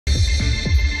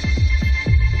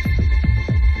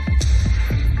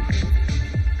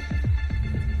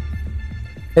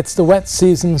It's the wet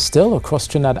season still across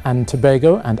Trinidad and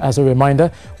Tobago, and as a reminder,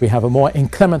 we have a more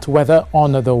inclement weather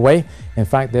on the way. In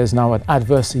fact, there's now an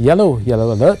adverse yellow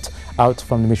alert out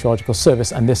from the Meteorological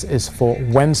Service, and this is for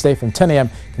Wednesday from 10 a.m.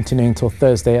 continuing till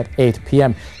Thursday at 8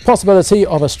 p.m. Possibility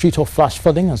of a street or flash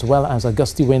flooding, as well as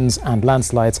gusty winds and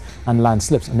landslides and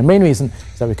landslips. And the main reason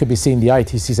is that we could be seeing the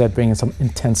ITCZ bringing some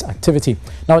intense activity.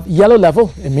 Now at yellow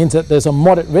level, it means that there's a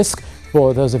moderate risk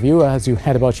for those of you as you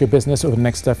head about your business over the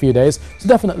next few days. So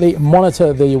definitely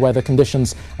monitor the weather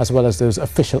conditions as well as those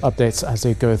official updates as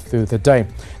they go through the day.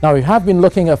 Now we have been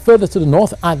looking further to the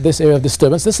north at this area of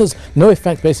disturbance. This has no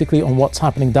effect basically on what's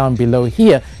happening down below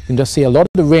here. You can just see a lot of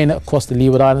the rain across the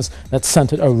Leeward Islands that's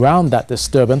centered around that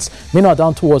disturbance. Meanwhile,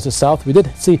 down towards the south, we did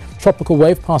see tropical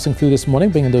wave passing through this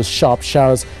morning, bringing those sharp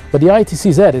showers. But the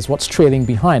ITCZ is what's trailing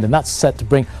behind, and that's set to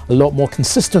bring a lot more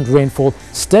consistent rainfall,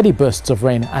 steady bursts of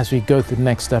rain as we go through the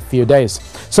next few days.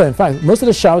 So in fact, most of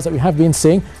the showers that we have been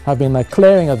seeing have been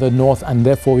clearing of the north, and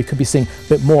therefore we could be seeing a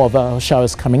bit more of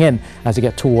showers coming in as we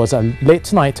get towards late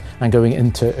tonight and going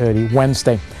into early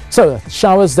Wednesday. So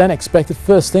showers then expected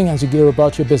first thing as you go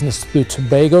about your business through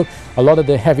Tobago. A lot of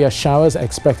the heavier showers are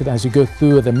expected as you go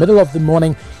through the middle of the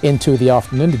morning into the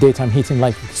afternoon. The daytime heating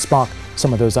likely to spark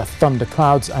some of those thunder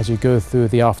clouds as you go through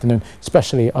the afternoon,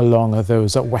 especially along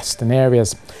those western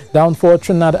areas. Down for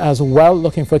Trinidad as well,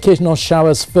 looking for occasional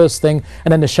showers first thing,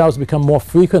 and then the showers become more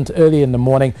frequent early in the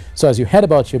morning. So as you head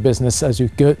about your business, as you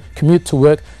commute to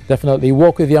work, definitely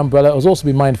walk with the umbrella. Also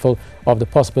be mindful of the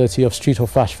possibility of street or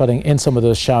flash flooding in some of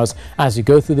those showers as you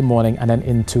go through the morning and then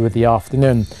into the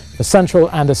afternoon. The central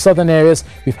and the southern areas,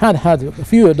 we've had a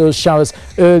few of those showers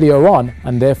earlier on,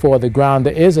 and therefore the ground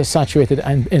is saturated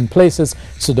and in places,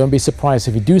 so don't be surprised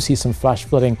if you do see some flash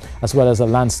flooding as well as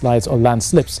landslides or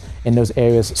landslips in those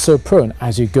areas so prone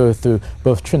as you go through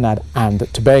both Trinidad and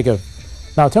Tobago.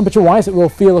 Now, temperature-wise, it will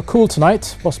feel cool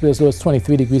tonight, possibly as low as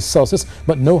 23 degrees Celsius,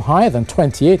 but no higher than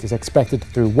 28 is expected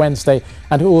through Wednesday,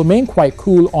 and it will remain quite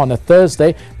cool on a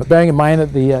Thursday. But bearing in mind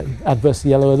that the adverse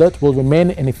yellow alert will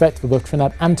remain in effect for both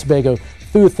Trinidad and Tobago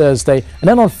through Thursday, and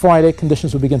then on Friday,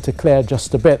 conditions will begin to clear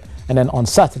just a bit. And then on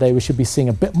Saturday, we should be seeing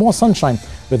a bit more sunshine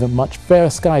with a much fairer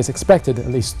skies expected, at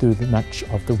least through much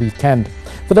of the weekend.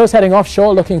 For those heading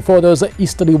offshore, looking for those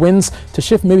easterly winds to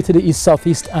shift maybe to the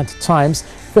east-southeast at times,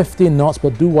 15 knots,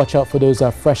 but do watch out for those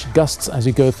fresh gusts as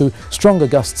you go through. Stronger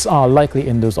gusts are likely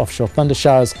in those offshore thunder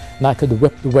showers, and that could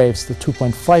whip the waves to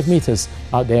 2.5 meters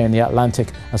out there in the Atlantic,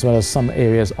 as well as some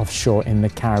areas offshore in the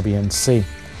Caribbean Sea.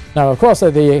 Now, across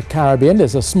the Caribbean,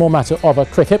 there's a small matter of a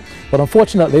cricket, but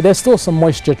unfortunately, there's still some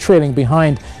moisture trailing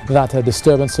behind that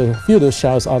disturbance. So a few of those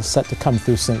showers are set to come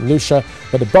through St. Lucia,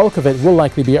 but the bulk of it will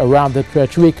likely be around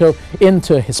Puerto Rico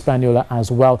into Hispaniola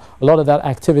as well. A lot of that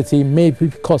activity may be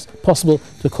possible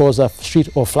to cause a street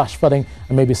or flash flooding,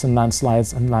 and maybe some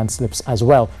landslides and landslips as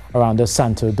well around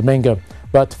Santo Domingo.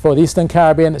 But for the Eastern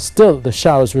Caribbean, still the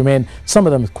showers remain, some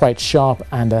of them quite sharp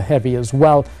and heavy as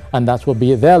well, and that will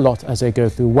be their lot as they go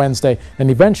through Wednesday.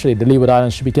 And eventually the Leeward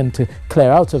Islands should begin to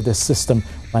clear out of this system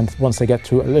once they get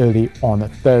to early on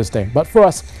Thursday. But for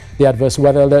us, the adverse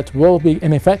weather alert will be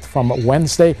in effect from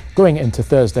Wednesday going into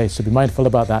Thursday, so be mindful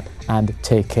about that and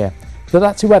take care. So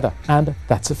that's your weather, and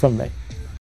that's it from me.